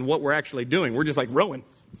reflect on what we're actually doing. We're just rowing.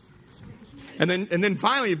 And then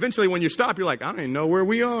finally, eventually, when you stop, you're like, I don't even know where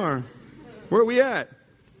we are. Where are we at?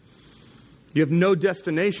 You have no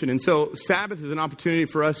destination. And so Sabbath is an opportunity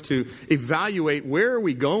for us to evaluate, where are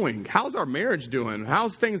we going? How's our marriage doing?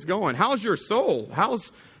 How's things going? How's your soul?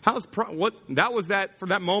 What that was that for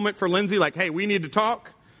that moment for Lindsay, hey, we need to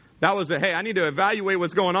talk. That was hey, I need to evaluate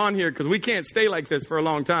what's going on here because we can't stay like this for a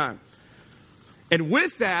long time. And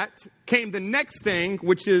with that came the next thing,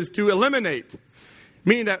 which is to eliminate.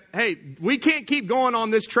 Meaning that, hey, we can't keep going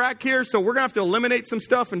on this track here, so we're going to have to eliminate some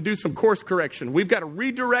stuff and do some course correction. We've got to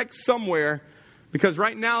redirect somewhere because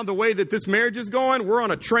right now, the way that this marriage is going, we're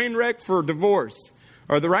on a train wreck for divorce.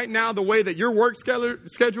 Or right now, the way that your work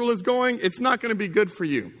schedule is going, it's not going to be good for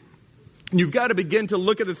you. You've got to begin to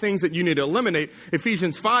look at the things that you need to eliminate.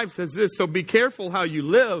 Ephesians 5 says this, so be careful how you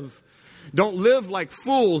live. Don't live like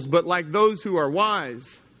fools, but like those who are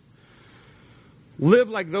wise. Live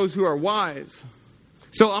like those who are wise.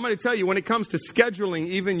 So I'm going to tell you, when it comes to scheduling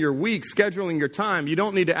even your week, scheduling your time, you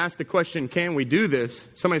don't need to ask the question, can we do this?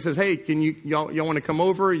 Somebody says, hey, y'all want to come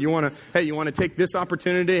over? You want to take this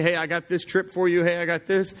opportunity? Hey, I got this trip for you. Hey, I got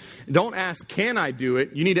this. Don't ask, can I do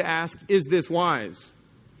it? You need to ask, is this wise?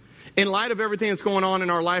 In light of everything that's going on in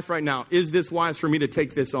our life right now, is this wise for me to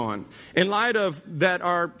take this on? In light of that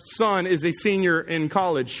our son is a senior in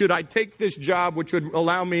college, should I take this job which would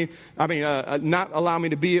allow me, not allow me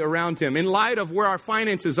to be around him? In light of where our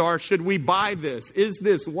finances are, should we buy this? Is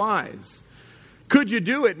this wise? Could you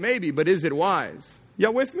do it? Maybe, but is it wise?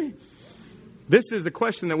 Y'all with me? This is a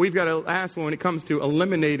question that we've got to ask when it comes to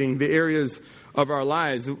eliminating the areas of our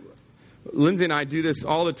lives. Lindsay and I do this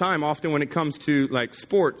all the time, often when it comes to like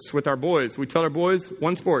sports with our boys. We tell our boys,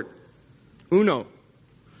 one sport, uno.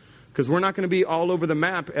 Because we're not going to be all over the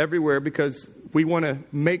map everywhere, because we want to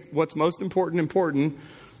make what's most important.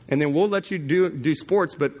 And then we'll let you do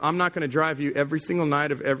sports, but I'm not going to drive you every single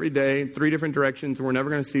night of every day, 3 different directions. We're never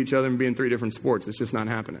going to see each other and be in 3 different sports. It's just not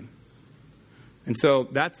happening. And so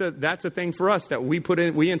that's a thing for us that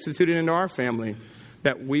we instituted into our family,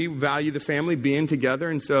 that we value the family being together.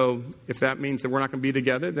 And so if that means that we're not going to be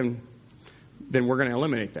together, then we're going to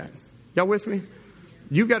eliminate that. Y'all with me?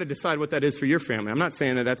 You've got to decide what that is for your family. I'm not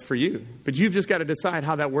saying that that's for you, but you've just got to decide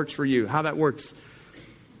how that works for you, how that works.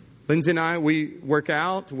 Lindsay and I, we work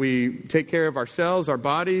out, we take care of ourselves, our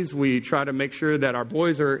bodies. We try to make sure that our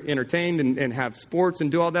boys are entertained and have sports and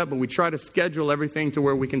do all that, but we try to schedule everything to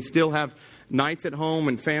where we can still have nights at home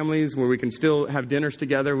and families, where we can still have dinners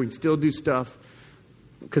together, we can still do stuff.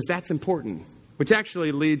 Because that's important, which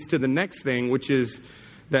actually leads to the next thing, which is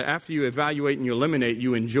that after you evaluate and you eliminate,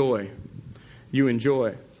 you enjoy. You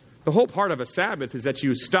enjoy. The whole part of a Sabbath is that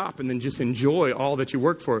you stop and then just enjoy all that you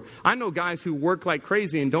worked for. I know guys who work like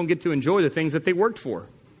crazy and don't get to enjoy the things that they worked for.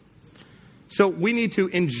 So we need to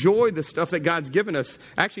enjoy the stuff that God's given us.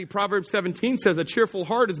 Actually, Proverbs 17 says, a cheerful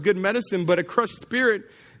heart is good medicine, but a crushed spirit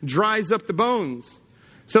dries up the bones.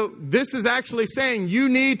 So this is actually saying you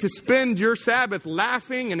need to spend your Sabbath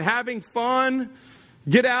laughing and having fun.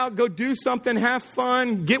 Get out, go do something, have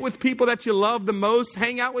fun, get with people that you love the most,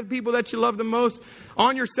 hang out with people that you love the most.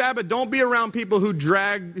 On your Sabbath, don't be around people who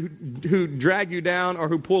drag you down or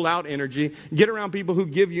who pull out energy. Get around people who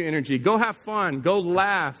give you energy. Go have fun, go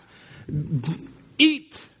laugh,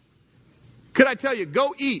 eat. Could I tell you,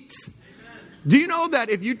 go eat. Do you know that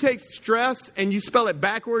if you take stress and you spell it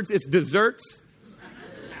backwards, it's desserts?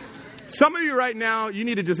 Some of you right now, you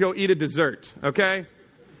need to just go eat a dessert, okay?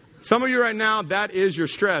 Some of you right now, that is your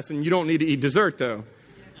stress, and you don't need to eat dessert, though.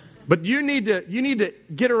 But you need to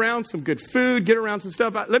get around some good food, get around some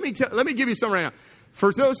stuff. Let me give you some right now.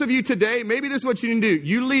 For those of you today, maybe this is what you need to do.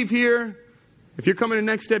 You leave here. If you're coming to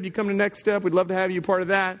Next Step, you come to Next Step. We'd love to have you part of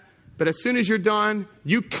that. But as soon as you're done,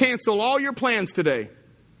 you cancel all your plans today.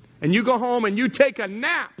 And you go home and you take a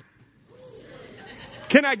nap.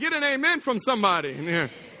 Can I get an amen from somebody? Yeah.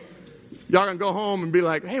 Y'all gonna go home and be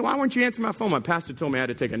like, hey, why weren't you answering my phone? My pastor told me I had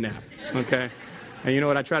to take a nap, okay? And you know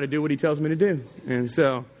what? I try to do what he tells me to do. And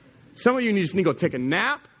so some of you just need to go take a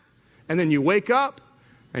nap, and then you wake up,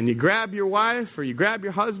 and you grab your wife, or you grab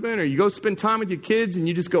your husband, or you go spend time with your kids, and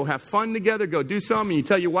you just go have fun together, go do something, and you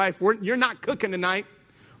tell your wife, you're not cooking tonight.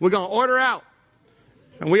 We're gonna order out.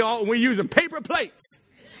 And we're using paper plates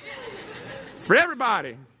for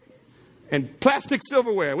everybody. And plastic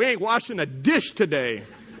silverware. We ain't washing a dish today.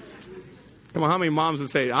 Come on, how many moms would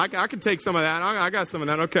say, I can take some of that. I got some of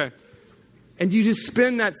that. Okay. And you just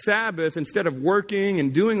spend that Sabbath, instead of working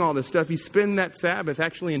and doing all this stuff, you spend that Sabbath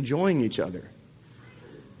actually enjoying each other.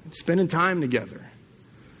 Spending time together.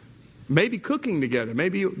 Maybe cooking together.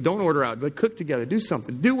 Maybe you don't order out, but cook together. Do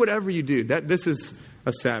something. Do whatever you do. This is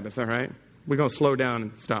a Sabbath, all right? We're going to slow down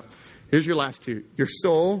and stop. Here's your last two. Your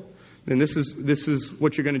soul, and this is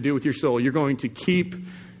what you're going to do with your soul. You're going to keep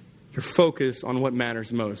your focus on what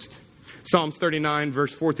matters most. Psalms 39,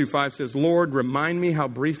 verse 4 through 5 says, Lord, remind me how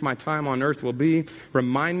brief my time on earth will be.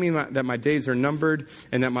 Remind me that my days are numbered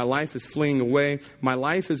and that my life is fleeing away. My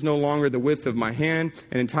life is no longer the width of my hand.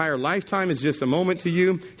 An entire lifetime is just a moment to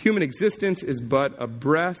you. Human existence is but a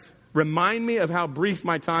breath. Remind me of how brief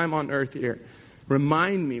my time on earth here.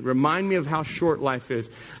 Remind me of how short life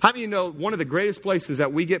is. How do you know one of the greatest places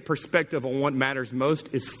that we get perspective on what matters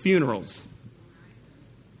most is funerals?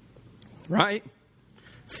 Right?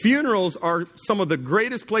 Funerals are some of the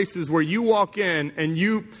greatest places where you walk in and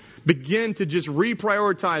you begin to just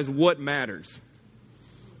reprioritize what matters.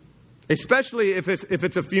 Especially if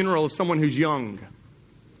it's a funeral of someone who's young,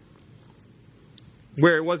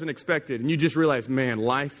 where it wasn't expected. And you just realize, man,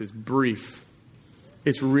 life is brief.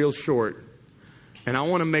 It's real short. And I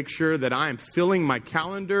want to make sure that I am filling my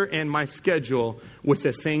calendar and my schedule with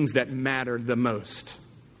the things that matter the most.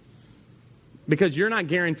 Because you're not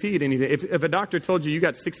guaranteed anything. If a doctor told you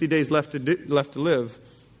got 60 days left to live,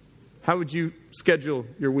 how would you schedule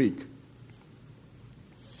your week?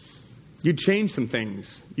 You'd change some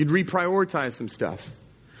things. You'd reprioritize some stuff.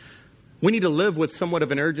 We need to live with somewhat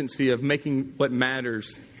of an urgency of making what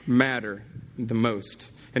matters matter the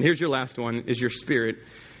most. And here's your last one, is your spirit.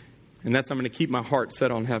 And that's, I'm going to keep my heart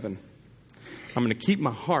set on heaven. I'm going to keep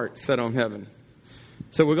my heart set on heaven.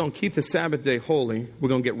 So we're going to keep the Sabbath day holy. We're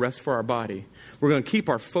going to get rest for our body. We're going to keep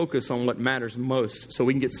our focus on what matters most so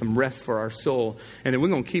we can get some rest for our soul. And then we're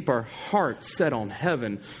going to keep our heart set on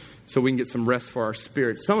heaven so we can get some rest for our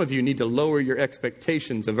spirit. Some of you need to lower your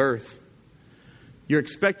expectations of earth. You're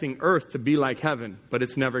expecting earth to be like heaven, but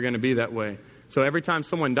it's never going to be that way. So every time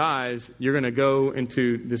someone dies, you're going to go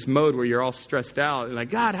into this mode where you're all stressed out. And like,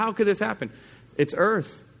 God, how could this happen? It's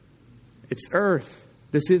earth. It's earth.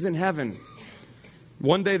 This isn't heaven.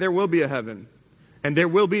 One day there will be a heaven. And there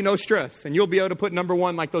will be no stress. And you'll be able to put number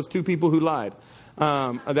one like those two people who lied. No,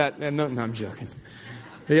 I'm joking.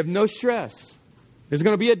 They have no stress. There's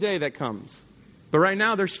going to be a day that comes. But right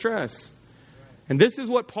now there's stress. And this is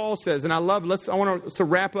what Paul says. And I want us to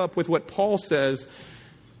wrap up with what Paul says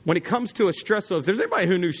when it comes to a stress. So if there's anybody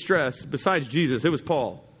who knew stress besides Jesus, it was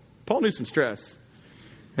Paul. Paul knew some stress.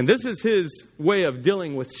 And this is his way of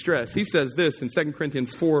dealing with stress. He says this in 2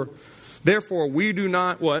 Corinthians 4. Therefore, we do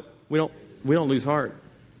not, what? We don't lose heart.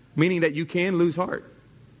 Meaning that you can lose heart.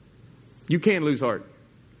 You can lose heart.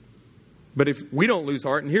 But if we don't lose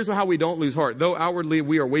heart, and here's how we don't lose heart. Though outwardly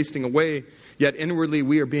we are wasting away, yet inwardly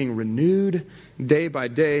we are being renewed day by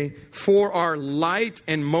day for our light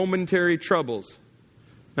and momentary troubles.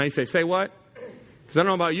 Now you say what? Because I don't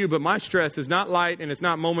know about you, but my stress is not light and it's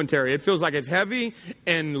not momentary. It feels like it's heavy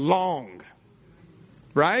and long.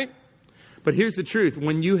 Right? But here's the truth.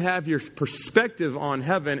 When you have your perspective on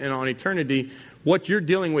heaven and on eternity, what you're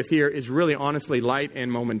dealing with here is really honestly light and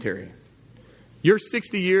momentary. Your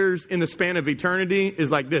 60 years in the span of eternity is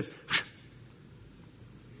like this.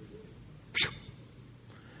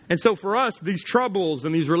 And so for us, these troubles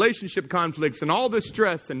and these relationship conflicts and all this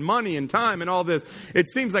stress and money and time and all this, it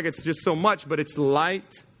seems like it's just so much, but it's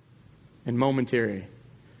light and momentary.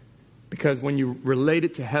 Because when you relate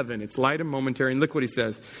it to heaven, it's light and momentary. And look what he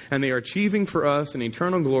says. And they are achieving for us an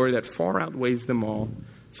eternal glory that far outweighs them all.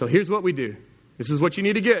 So here's what we do. This is what you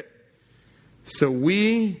need to get. So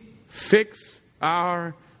we fix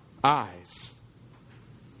our eyes.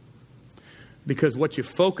 Because what you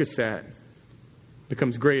focus at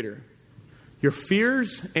becomes greater. Your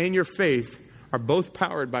fears and your faith are both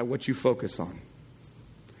powered by what you focus on.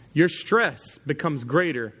 Your stress becomes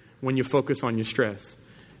greater when you focus on your stress.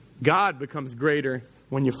 God becomes greater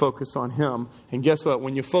when you focus on Him. And guess what?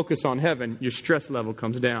 When you focus on heaven, your stress level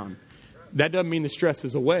comes down. That doesn't mean the stress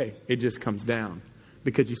is away. It just comes down.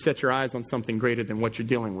 Because you set your eyes on something greater than what you're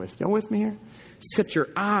dealing with. Y'all with me here? Set your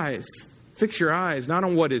eyes. Fix your eyes not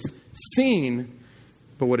on what is seen,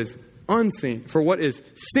 but what is unseen. For what is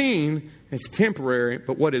seen is temporary,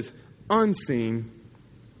 but what is unseen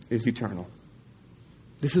is eternal.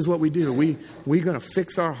 This is what we do. We're going to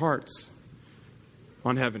fix our hearts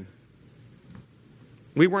on heaven.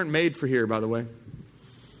 We weren't made for here, by the way.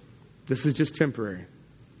 This is just temporary.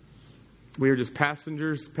 We are just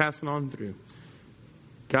passengers passing on through.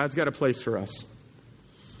 God's got a place for us.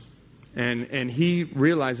 And He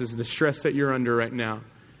realizes the stress that you're under right now.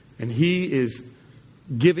 And He is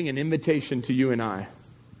giving an invitation to you and I.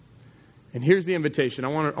 And here's the invitation. I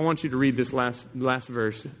want you to read this last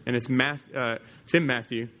verse. And it's in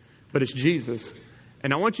Matthew, but it's Jesus.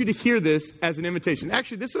 And I want you to hear this as an invitation.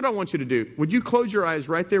 Actually, this is what I want you to do. Would you close your eyes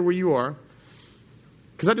right there where you are?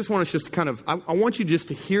 Because I just want us just I want you just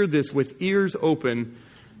to hear this with ears open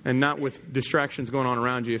and not with distractions going on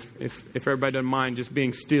around you. If everybody doesn't mind just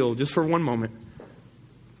being still, just for one moment.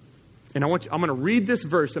 And I'm going to read this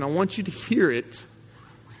verse, and I want you to hear it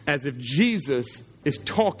as if Jesus is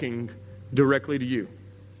talking directly to you.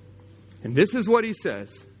 And this is what He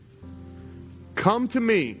says. Come to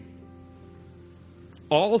me,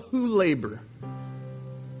 all who labor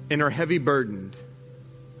and are heavy burdened,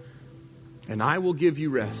 and I will give you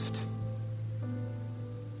rest.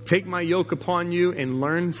 Take my yoke upon you and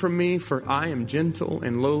learn from me, for I am gentle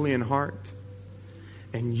and lowly in heart,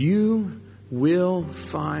 and you will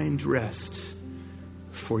find rest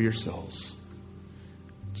for your souls.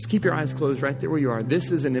 Just keep your eyes closed right there where you are.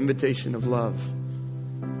 This is an invitation of love.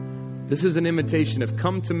 This is an invitation of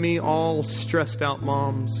come to me, all stressed out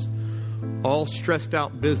moms, all stressed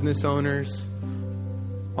out business owners,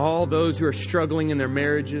 all those who are struggling in their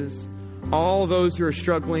marriages, all those who are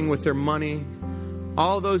struggling with their money,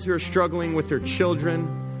 all those who are struggling with their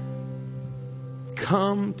children.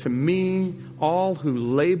 Come to me, all who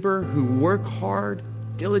labor, who work hard,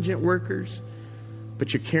 diligent workers,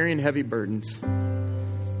 but you're carrying heavy burdens.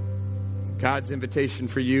 God's invitation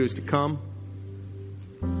for you is to come.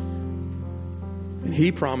 And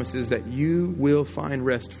he promises that you will find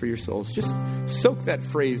rest for your souls. Just soak that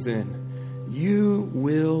phrase in. You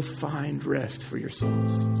will find rest for your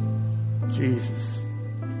souls. Jesus.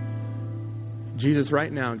 Jesus,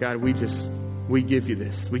 right now, God, we give you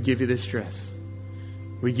this. We give you this stress.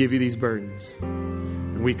 We give you these burdens.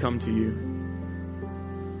 And we come to you.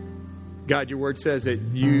 God, your word says that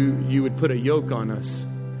you would put a yoke on us,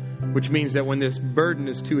 which means that when this burden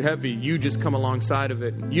is too heavy, you just come alongside of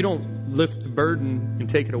it. You don't lift the burden and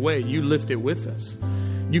take it away. You lift it with us.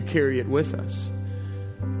 You carry it with us.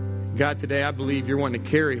 God, today I believe you're wanting to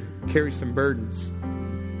carry some burdens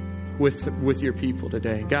with your people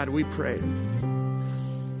today. God, we pray.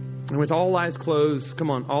 And with all eyes closed, come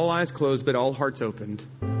on, all eyes closed, but all hearts opened.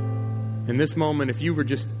 In this moment, if you were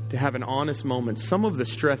just to have an honest moment, some of the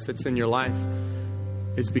stress that's in your life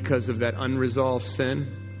is because of that unresolved sin,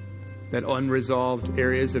 that unresolved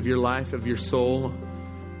areas of your life, of your soul,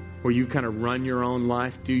 where you kind of run your own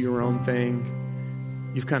life, do your own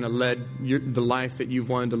thing. You've kind of led the life that you've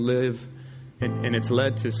wanted to live, and it's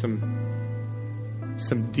led to some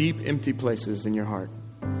deep, empty places in your heart.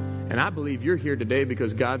 And I believe you're here today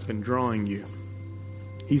because God's been drawing you.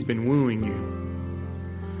 He's been wooing you.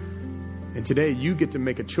 And today you get to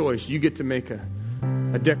make a choice. You get to make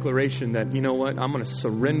a declaration that, you know what, I'm going to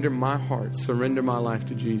surrender my heart, surrender my life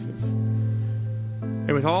to Jesus.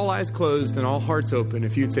 And with all eyes closed and all hearts open,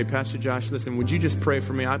 if you'd say, Pastor Josh, listen, would you just pray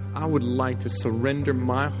for me? I would like to surrender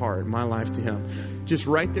my heart, my life to him. Just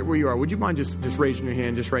right there where you are. Would you mind just raising your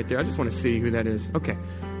hand just right there? I just want to see who that is. Okay.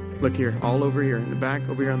 Look here, all over here in the back,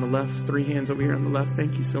 over here on the left, 3 hands over here on the left.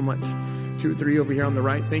 Thank you so much. 2 or 3 over here on the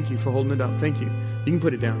right. Thank you for holding it up. Thank you. You can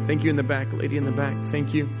put it down. Thank you in the back, lady in the back.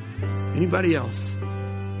 Thank you. Anybody else?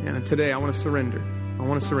 And today I want to surrender. I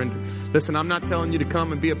want to surrender. Listen, I'm not telling you to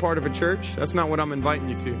come and be a part of a church. That's not what I'm inviting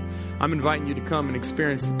you to. I'm inviting you to come and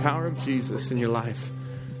experience the power of Jesus in your life.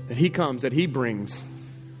 That he comes, that he brings.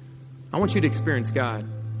 I want you to experience God.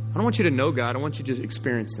 I don't want you to know God. I want you to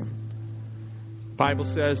experience him. The Bible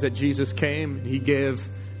says that Jesus came and he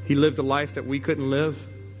lived a life that we couldn't live.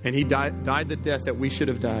 And he died the death that we should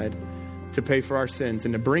have died to pay for our sins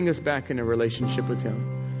and to bring us back in a relationship with him.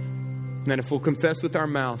 And that if we'll confess with our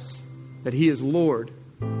mouths that he is Lord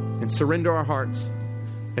and surrender our hearts,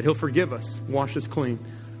 that he'll forgive us, wash us clean,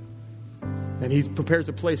 and he prepares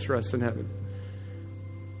a place for us in heaven.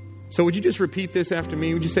 So would you just repeat this after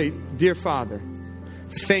me? Would you say, Dear Father,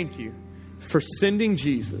 thank you for sending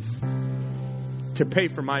Jesus to pay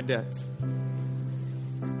for my debts.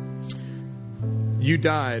 You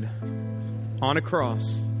died on a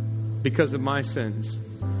cross because of my sins.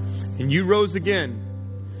 And you rose again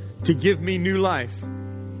to give me new life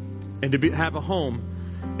and to have a home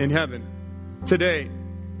in heaven. Today,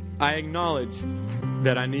 I acknowledge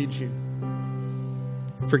that I need you.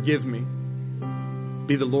 Forgive me.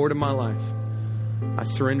 Be the Lord of my life. I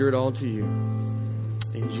surrender it all to you.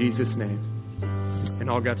 In Jesus' name.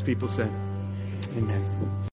 And all God's people said, amen.